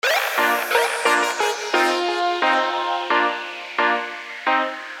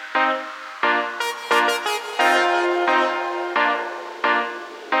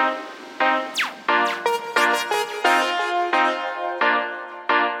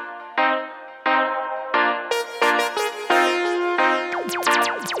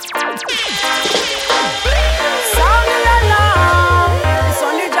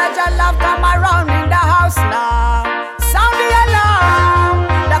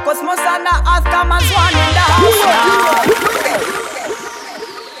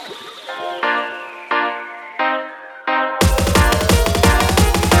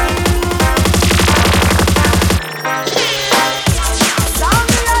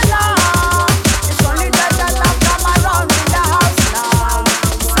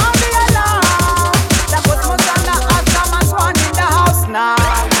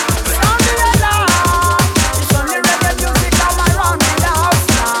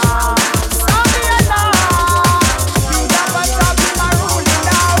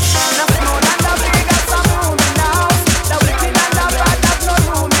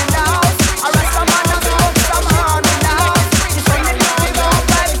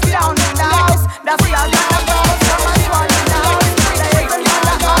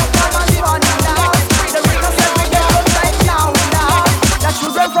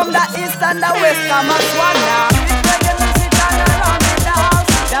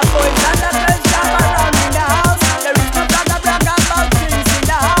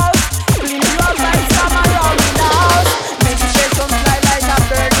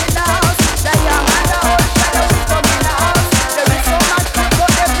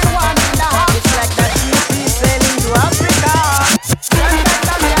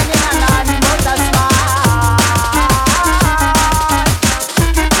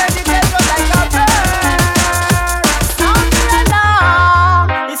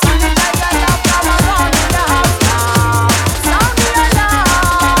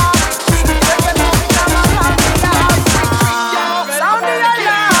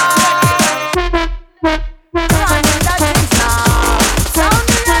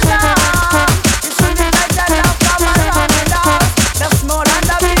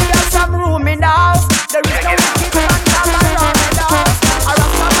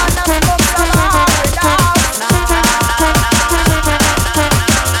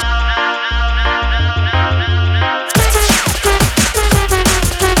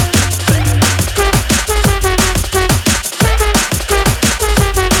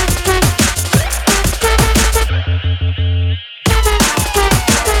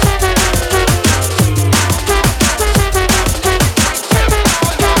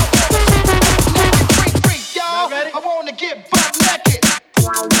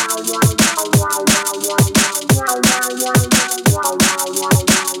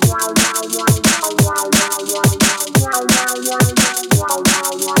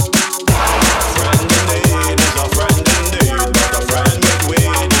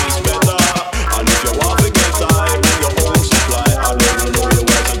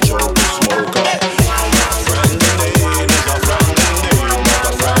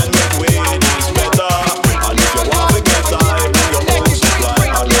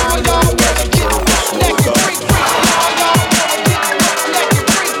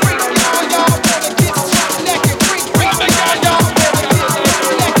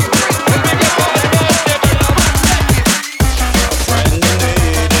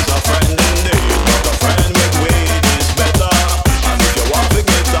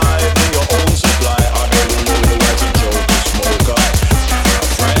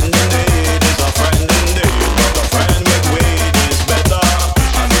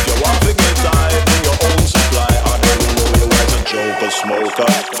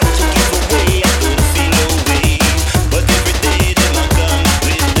to give away, I don't feel no way. But every day them a come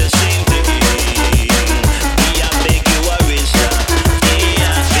with the same thing. Me a beg you a rinse ya.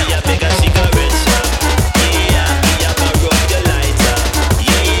 Yeah, me a beg a cigarette ya. Yeah, me a borrow your lighter.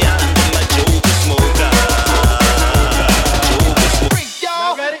 Yeah, them a joke smoker. Joke smoker. Freak,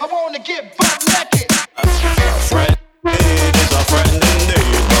 y'all. I wanna get butt naked. A friend is a friend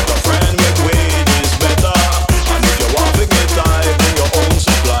indeed, but a friend with weed is better. And if you want to get high, bring your own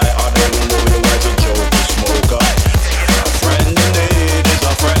supply.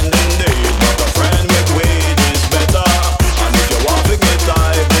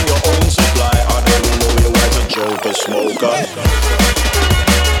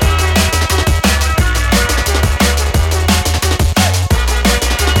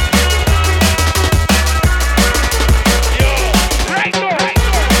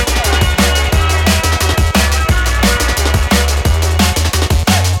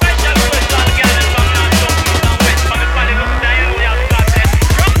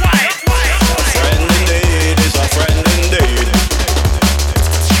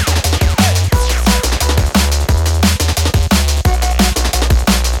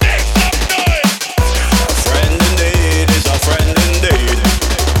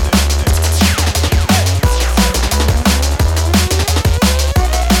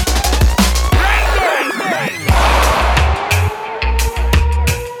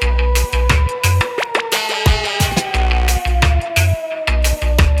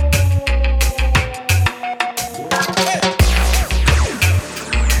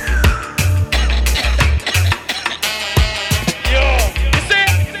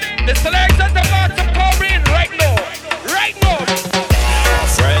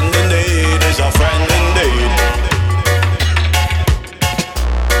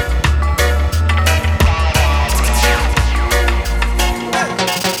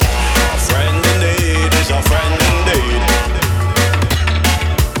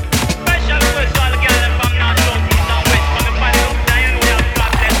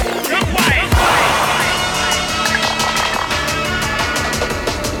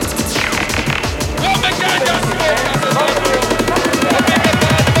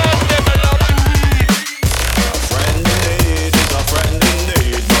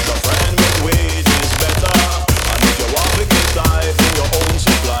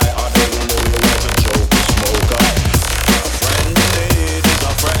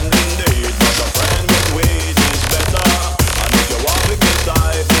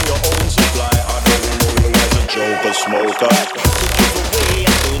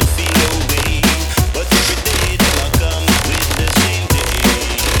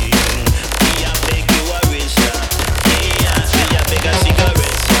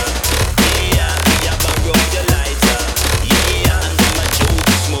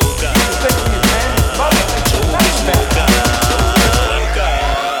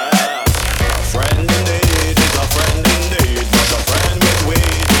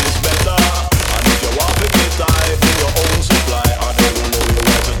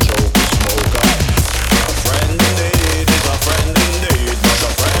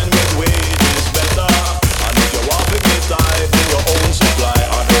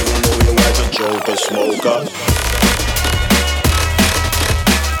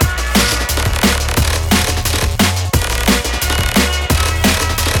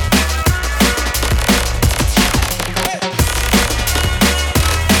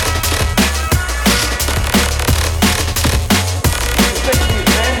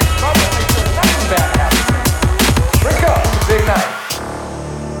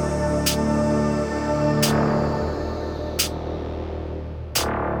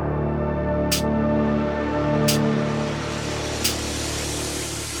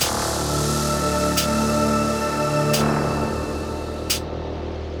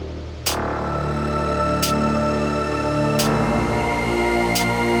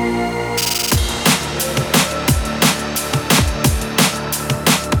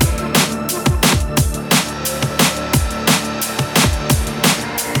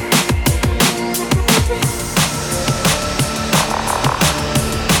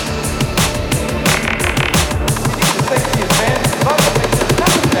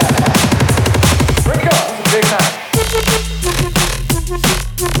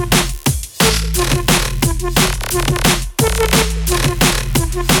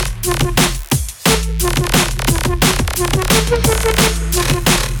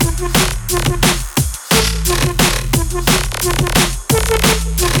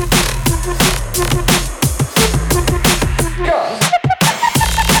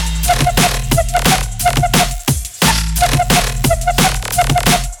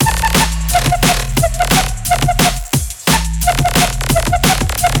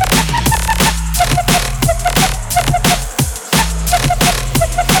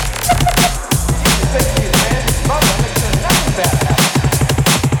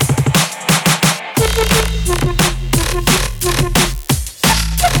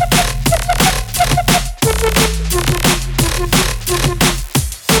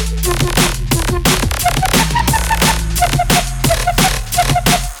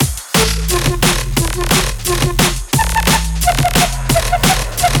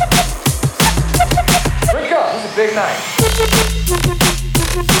 Big night.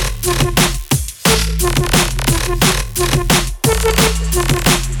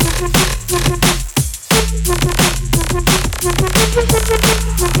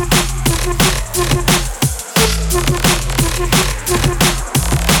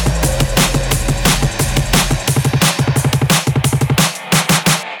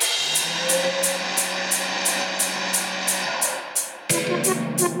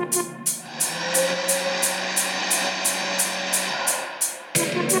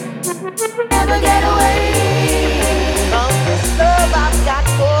 Never get away from this love I've got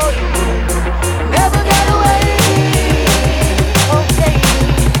for you. Never get away, oh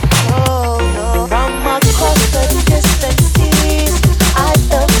baby, oh no. From across the distant seas, I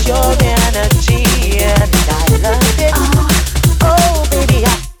felt your energy and I loved it. Oh baby, I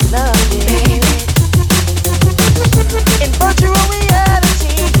loved it. In virtual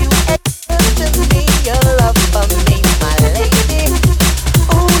reality, you expressed to me your love for me, my lady.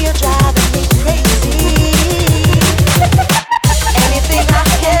 Ooh, you're driving me crazy. Anything I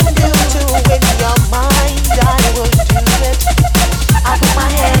can do to win your mind, I will do it. I put my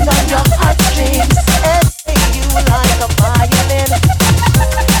hand on your heartstrings and play you like a violin.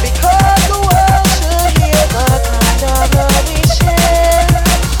 Because the world should hear the kind of love we share.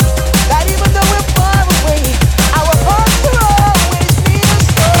 That even though we're far away, our hearts will always be the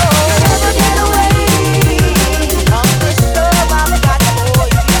same. Never get away from this love I've got for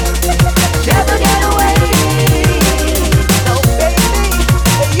you. Never get away, no baby,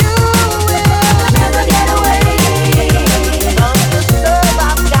 you will never get away from this love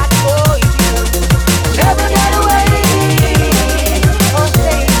I've got for you. Never get away, oh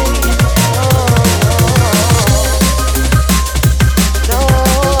baby,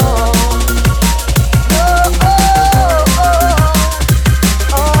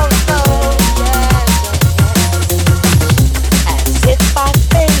 oh no, as if by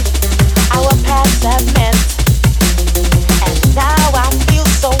fate our paths have met, and now I feel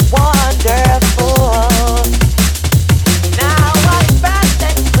so wonderful. Now I fast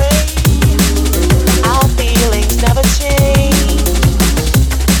and pray, our feelings never change.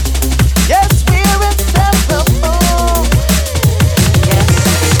 Yes, we're inseparable. Yes,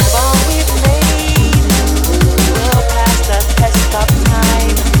 all we've made will pass the test of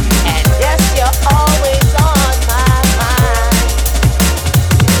time. And yes, you're always on my mind.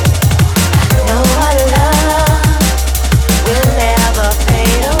 No, our love will never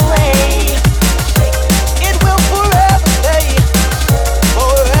fade away. It will forever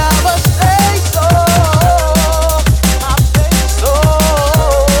stay so. I say so.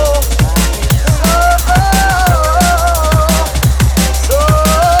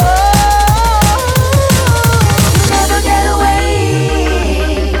 Never get away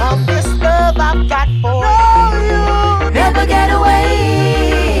from this love I've got for you. Never get away,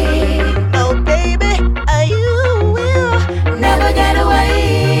 no baby, you will never get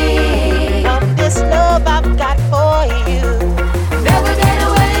away from this love I've got for you. Never get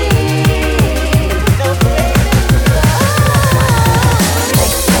away, no baby.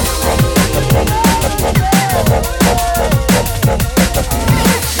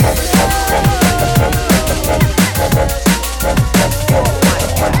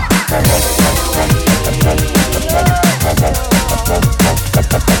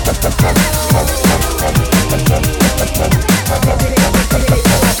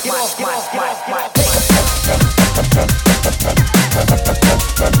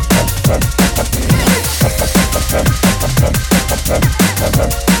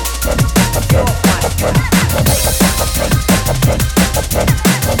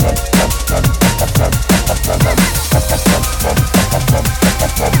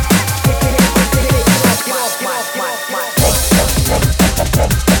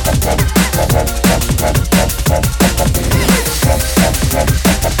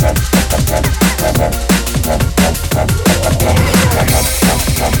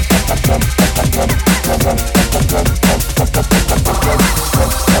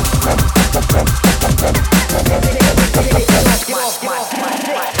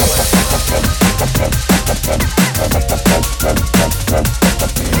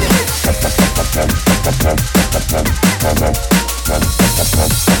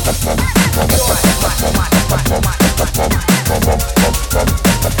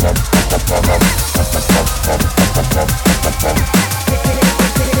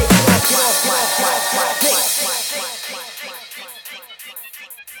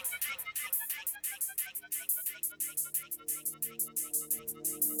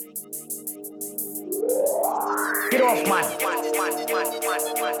 Get off, man.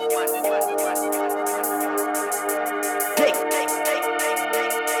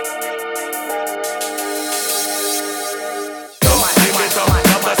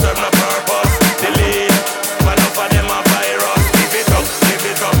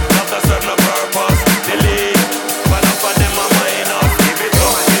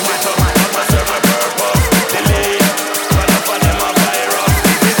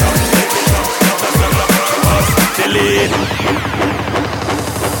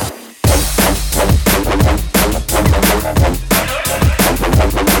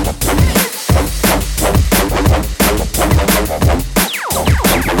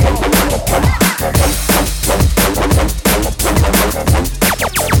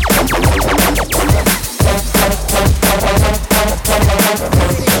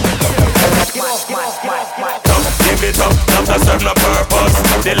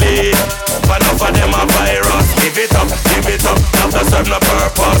 virus. Delete, enough of them a virus. Give it up, not to serve no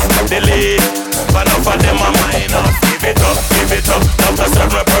purpose. Delete, enough of them a minus. Give it up, not to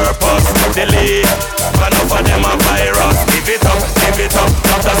serve no purpose. Delete, enough of them a virus. Give it up,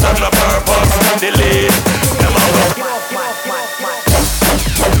 not to serve no purpose. Delete, them a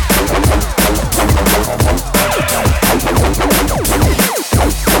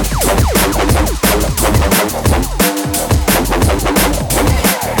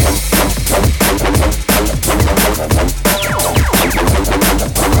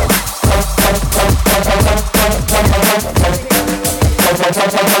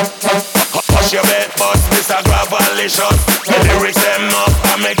Hush your bed, boss, this a gravelicious. The lyrics them up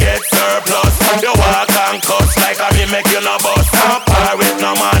and me get surplus. You walk and cuss like a me make you no bust. Can't par with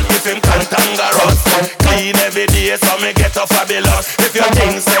no man if him cantangerous. Clean every day so me get a fabulous. If your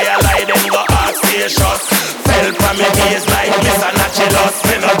things say a lie then go ask spacious. Fell from me gaze like Mr. Nachilus.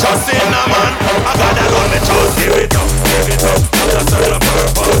 Me no trust in no man, I gotta go me choose. Give it up, just serve the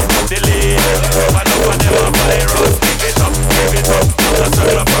purpose. Delete, but no one them a virus. Give it up, just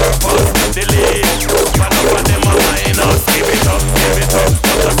serve the purpose. Delete, but no one them a minus. Give it up,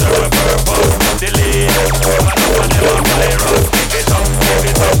 just serve the purpose. Delete, but no one them a virus. Give it up,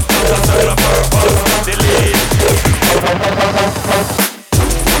 just serve the purpose. Delete.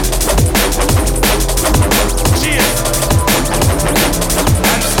 Cheers.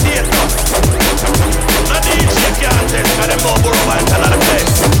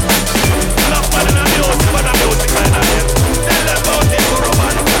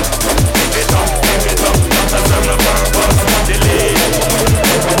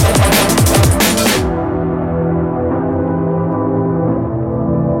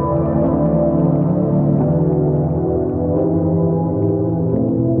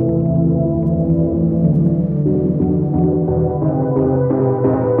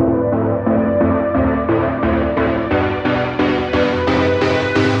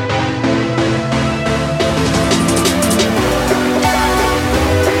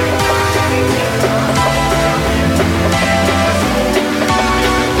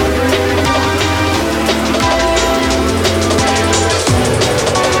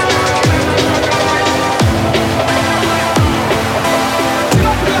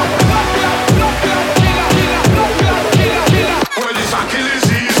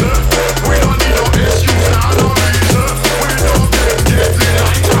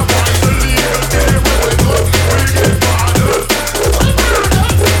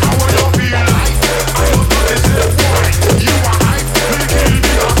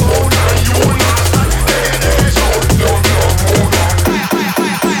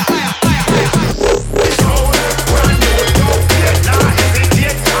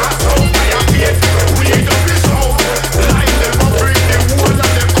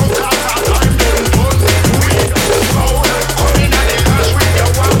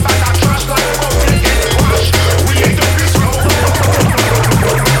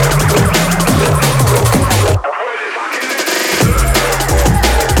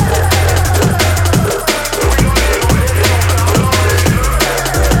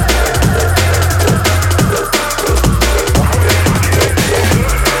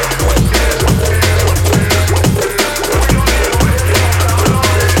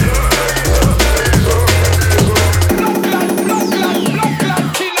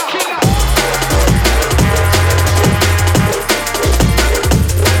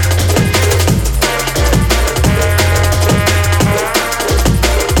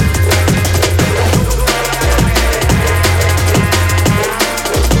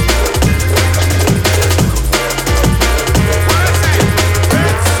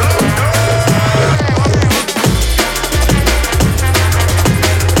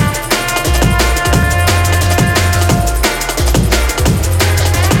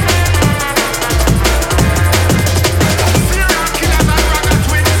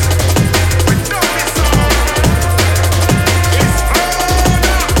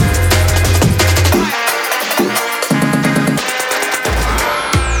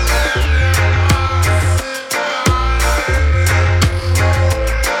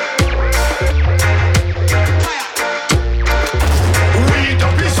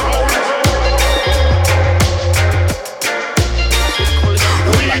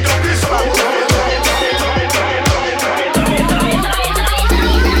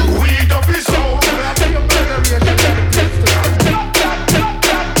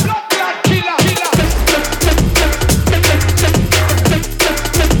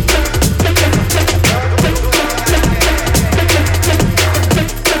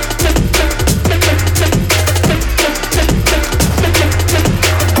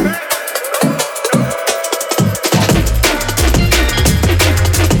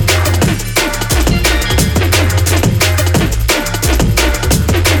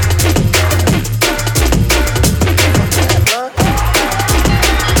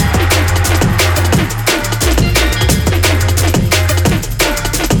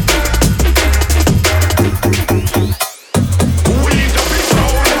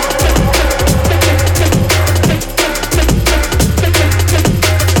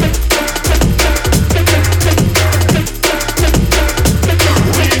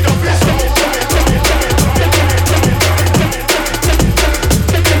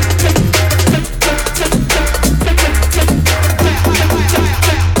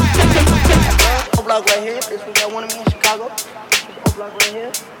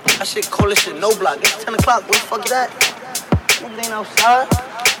 here. That shit cold as shit, no block. It's 10 o'clock, where the fuck is that? Niggas ain't outside.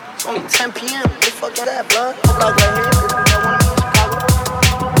 It's only 10 p.m. Where the fuck is that, blood? No block right here.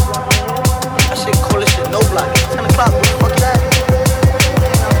 That shit cold as shit, no block. It's 10 o'clock, where the fuck is that?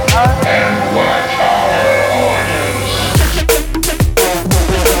 And watch our audience.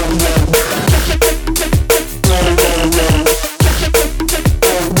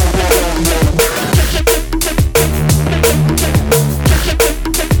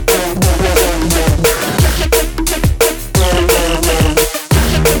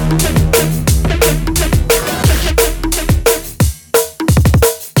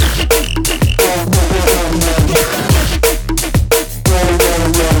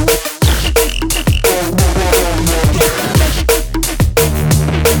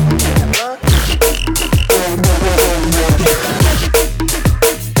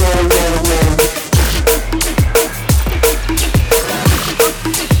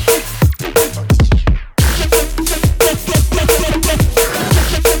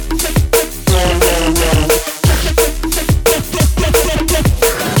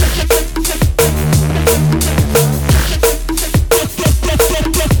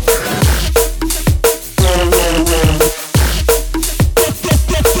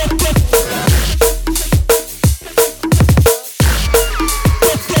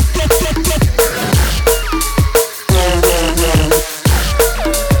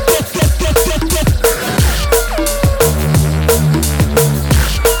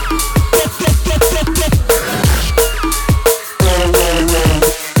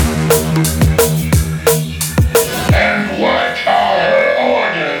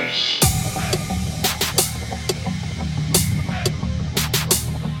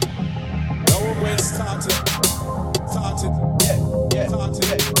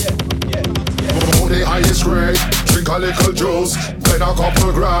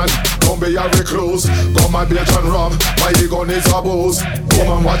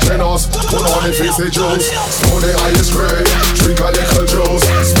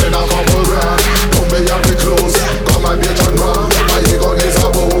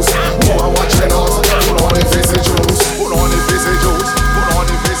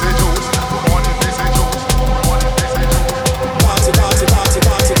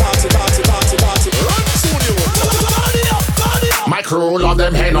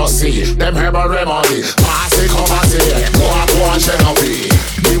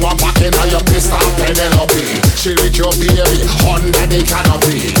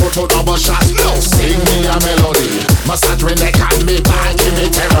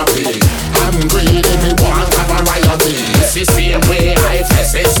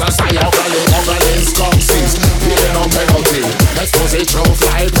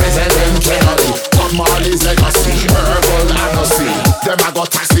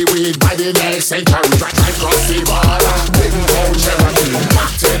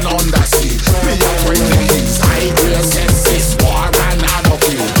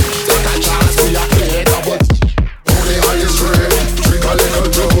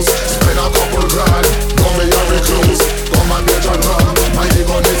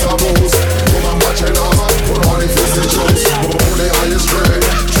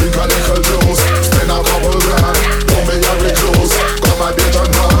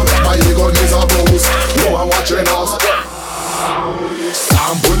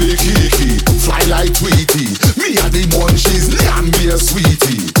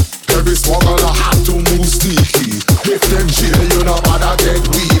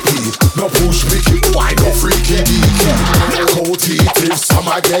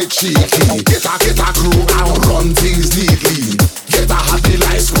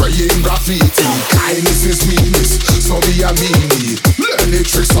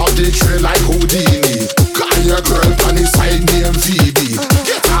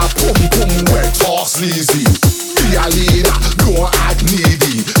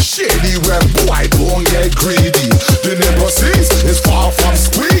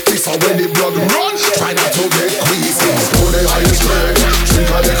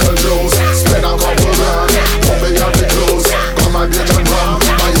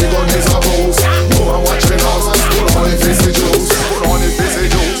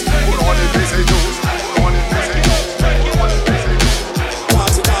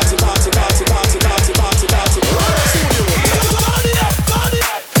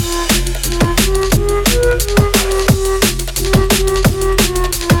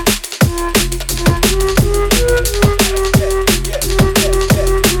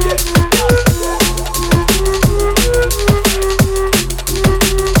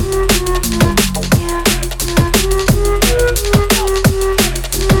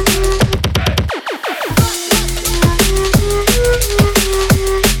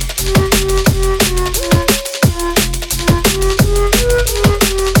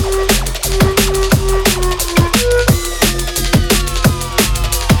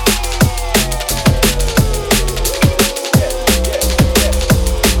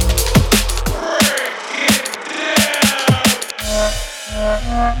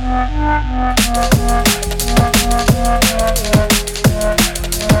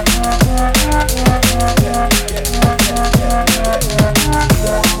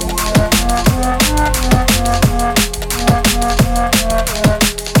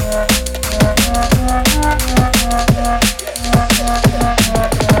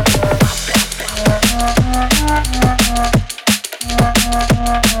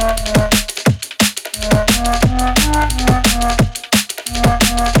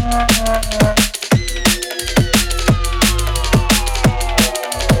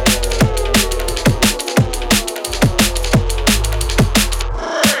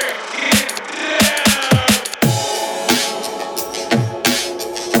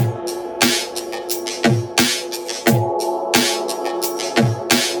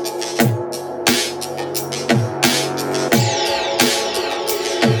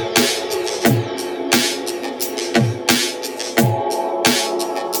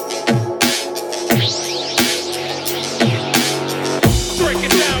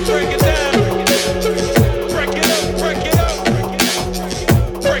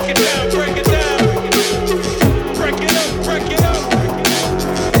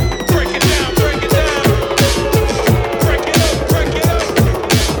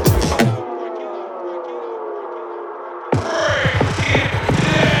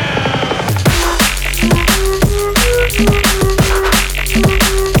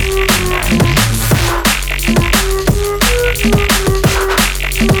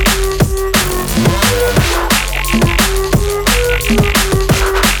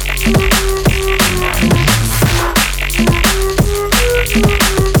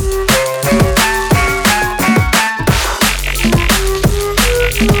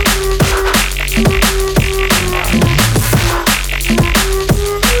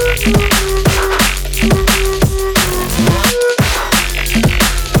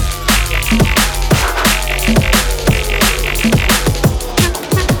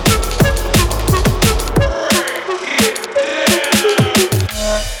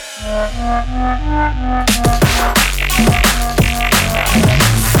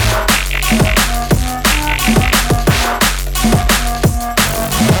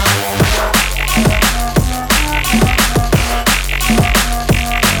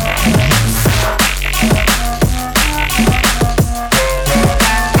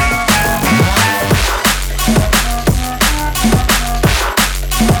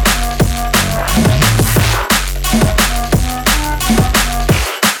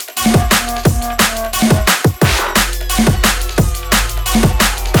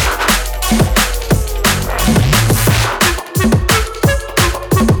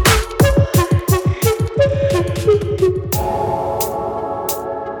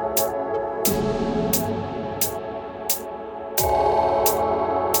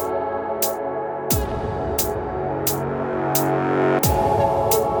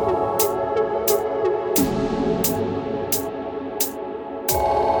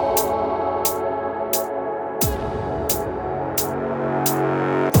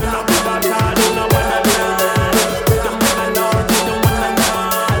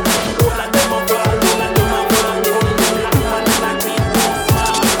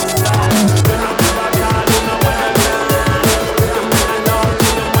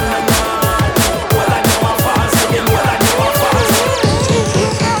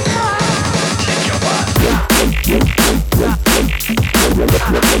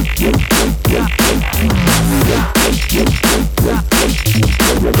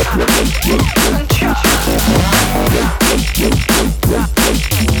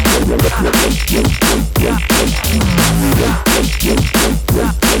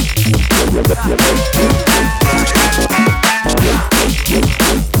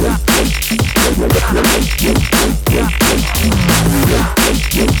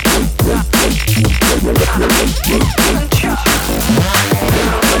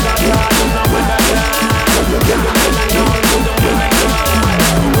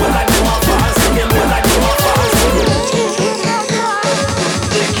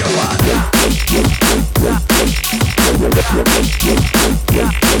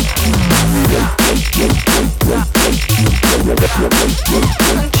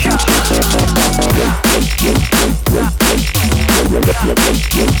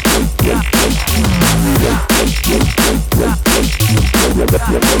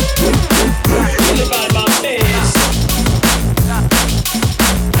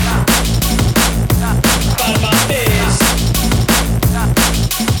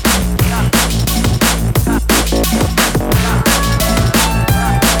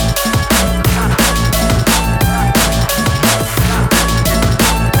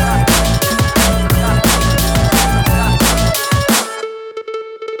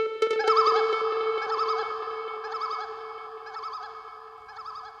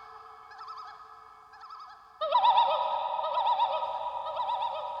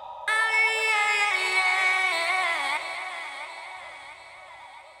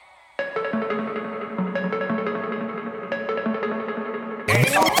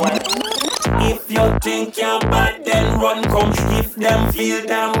 think you're bad, then run come. If them feel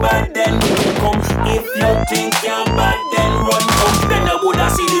damn bad, then come. If you think you're bad, then run come. Then I woulda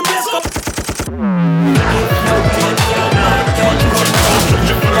see the best come. If you think you're bad, then run come.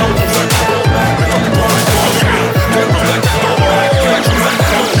 If you think you're bad, then run come. If you think you're bad, then run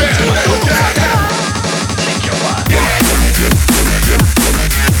come.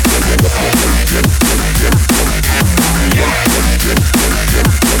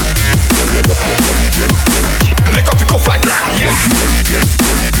 Lick up the go fly down.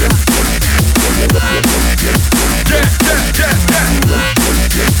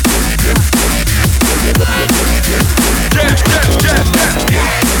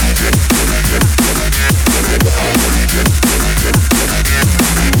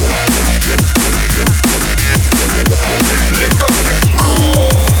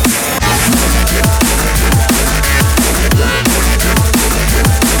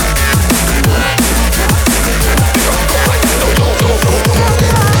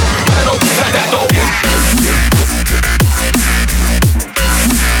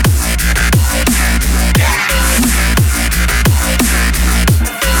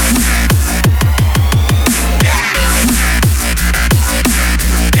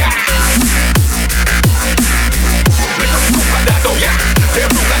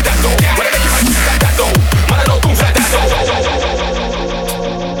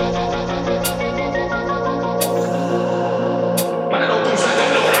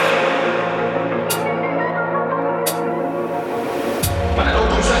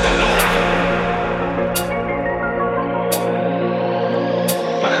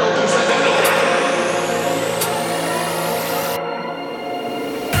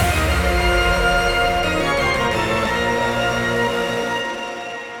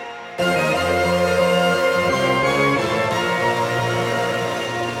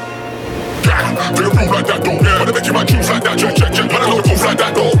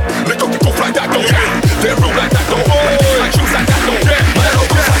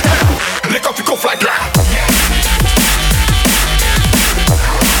 Yeah.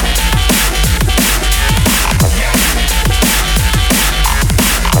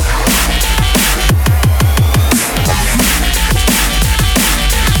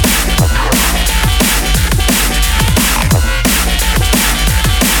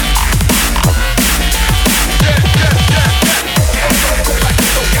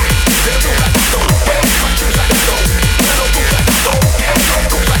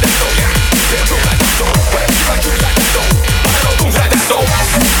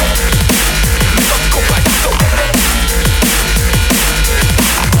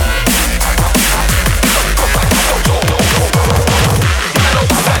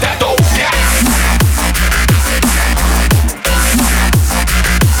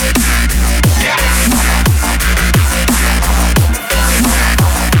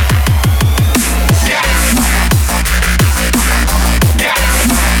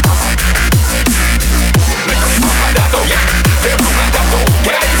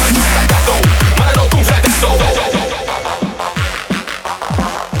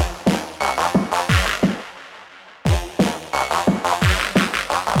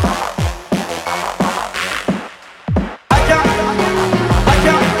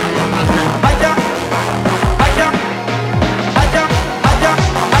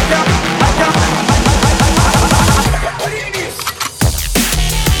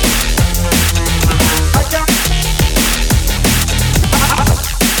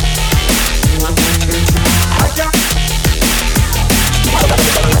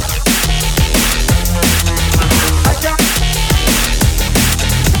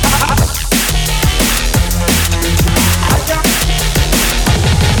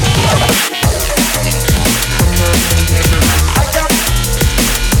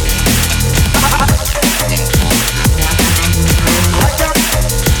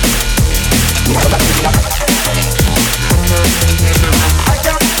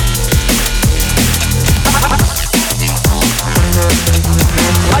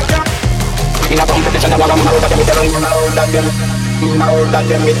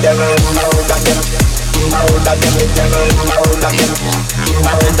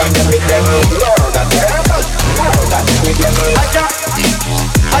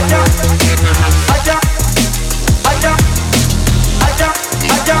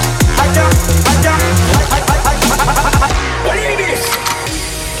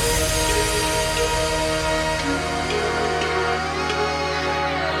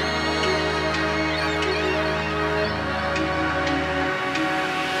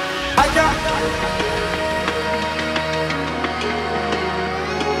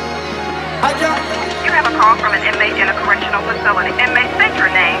 Aja. call from an inmate in a correctional facility. Inmate, state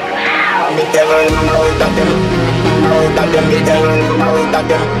your name. Me tell her out of them, me tell her out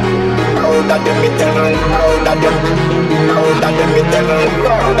of them, me tell her out of them, me tell her out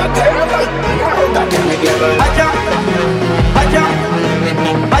of them, me tell her. Aja, aja,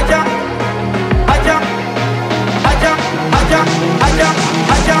 aja, aja, aja, aja, aja,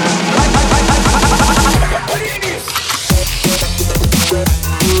 aja.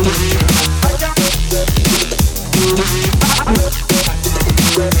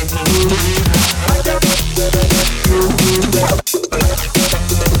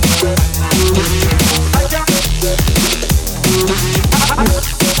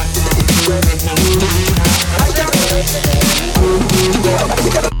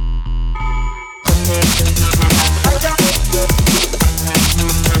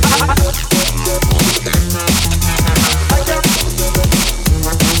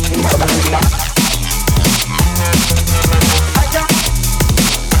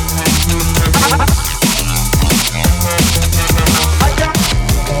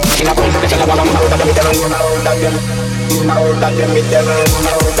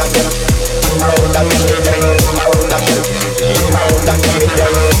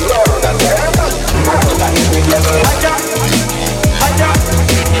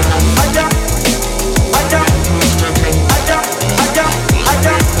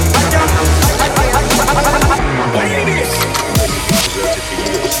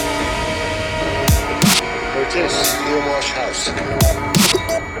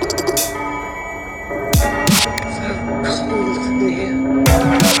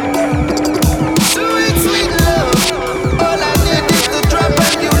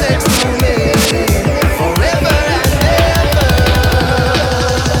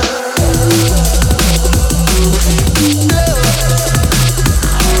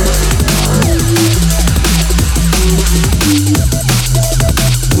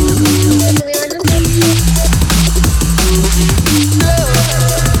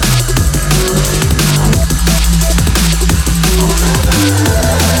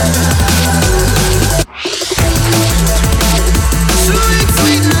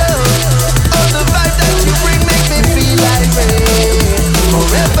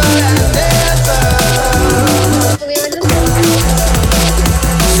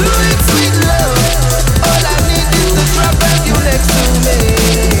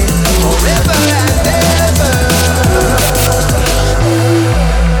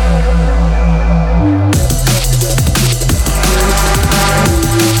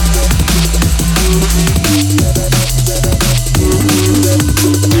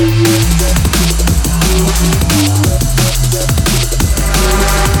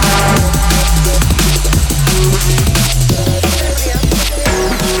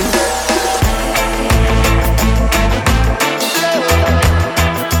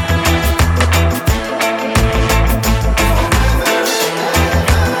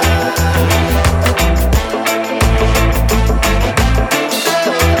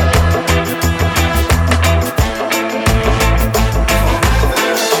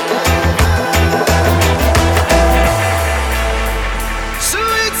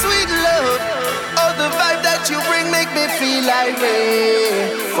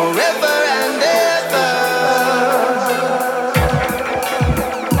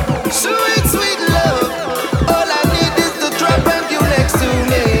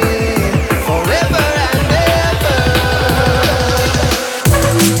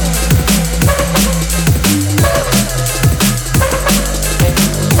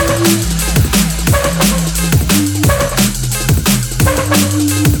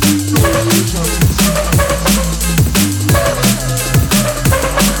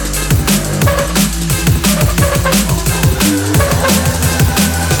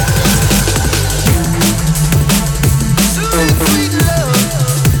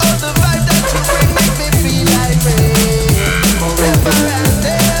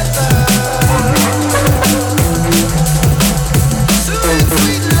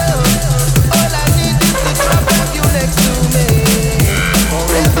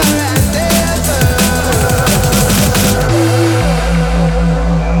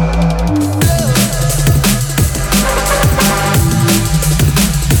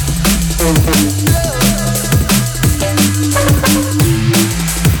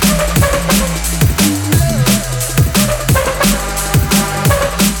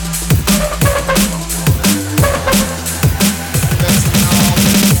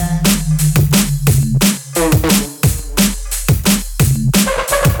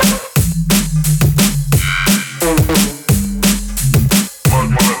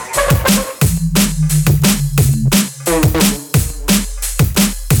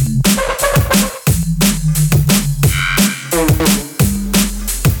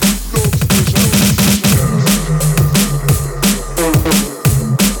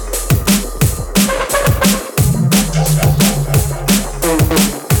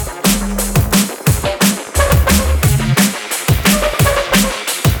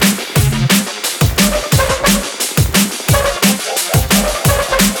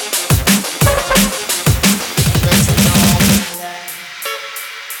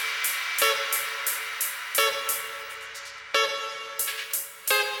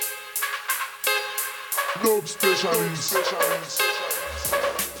 Liondub specialist.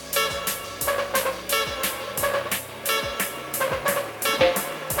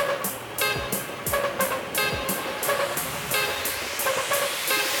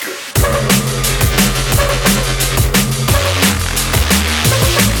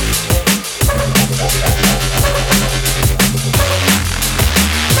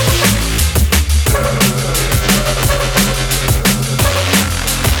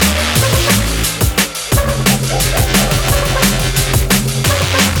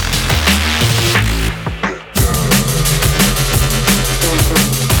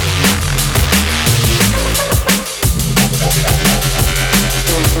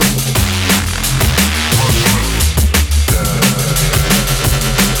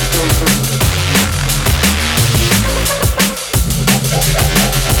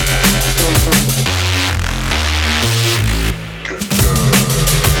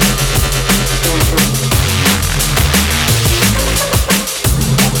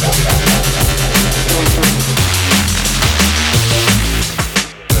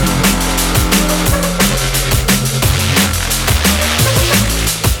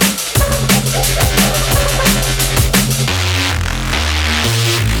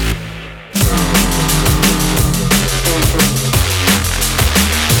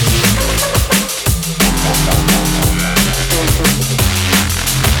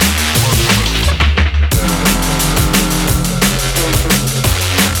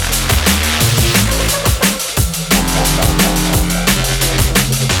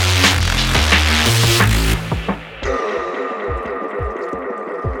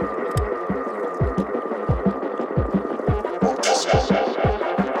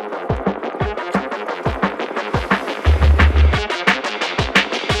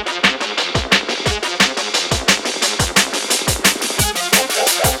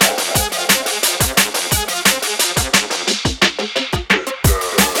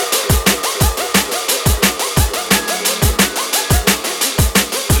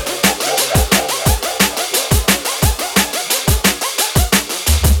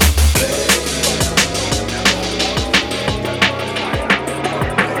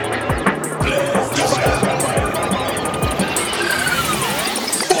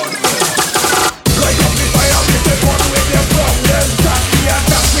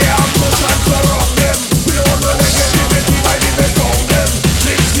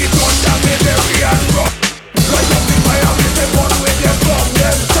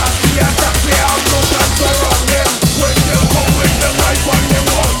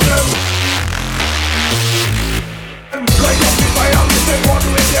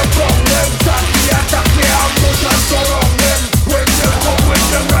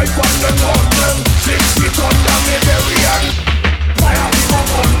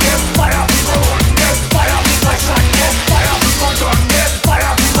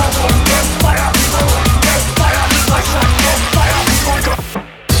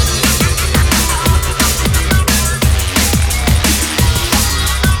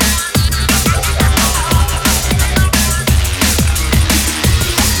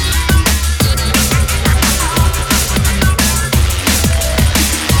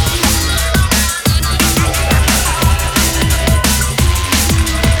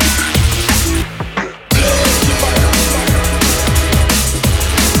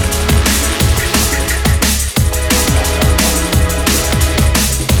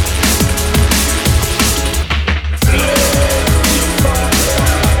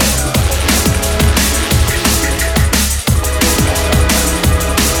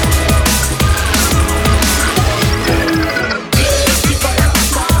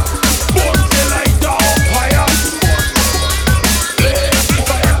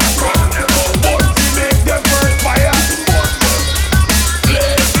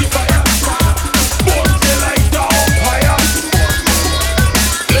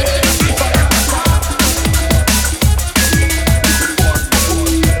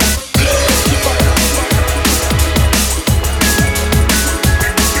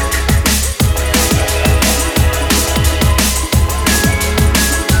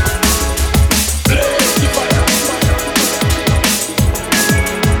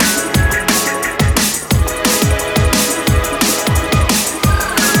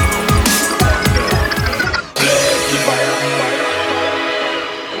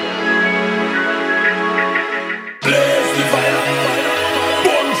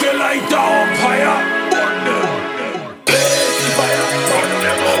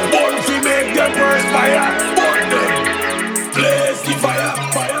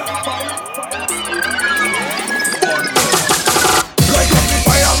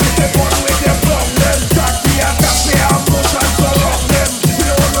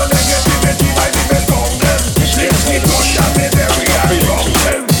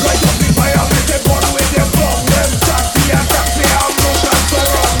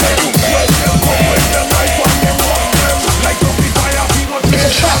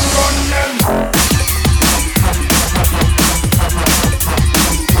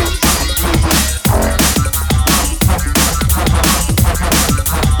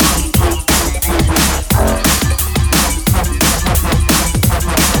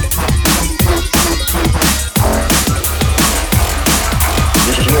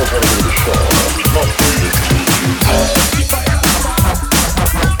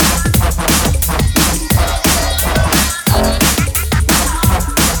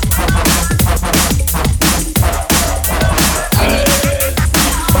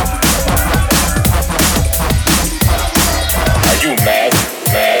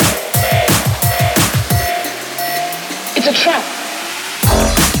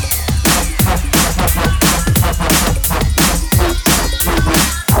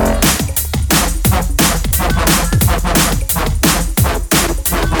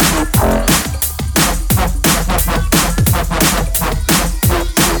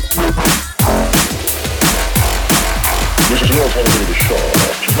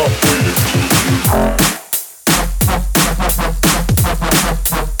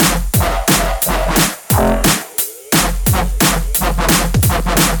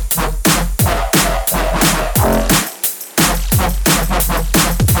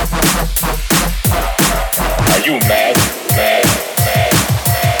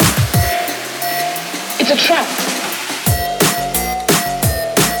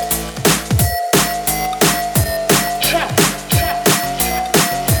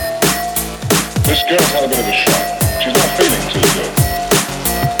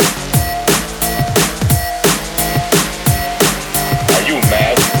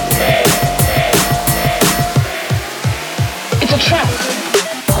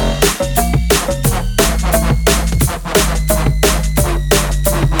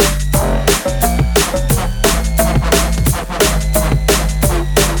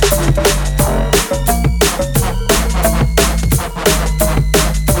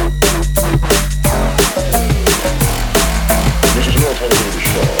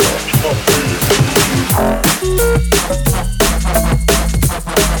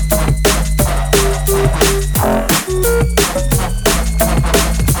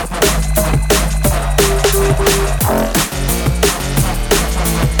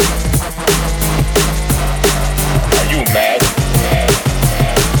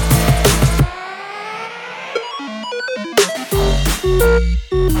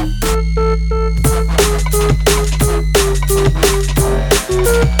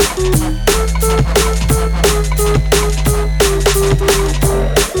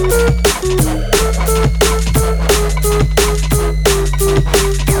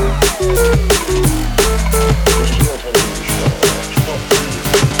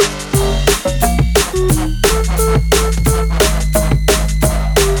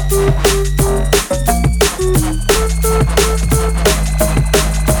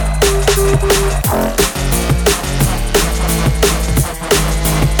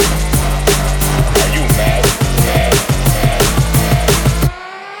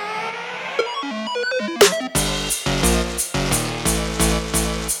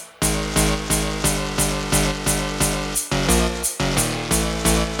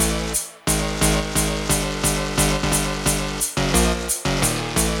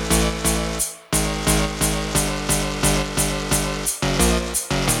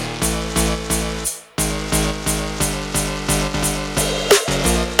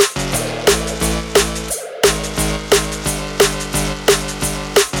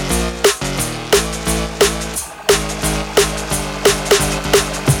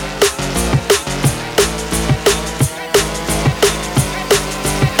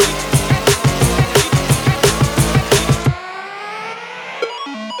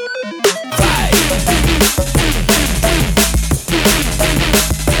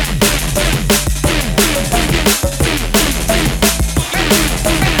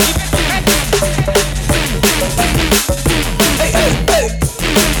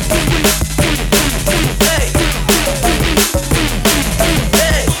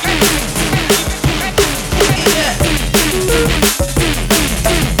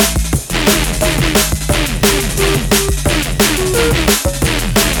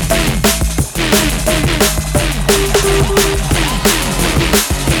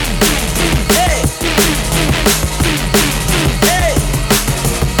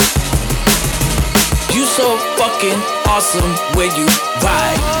 awesome when you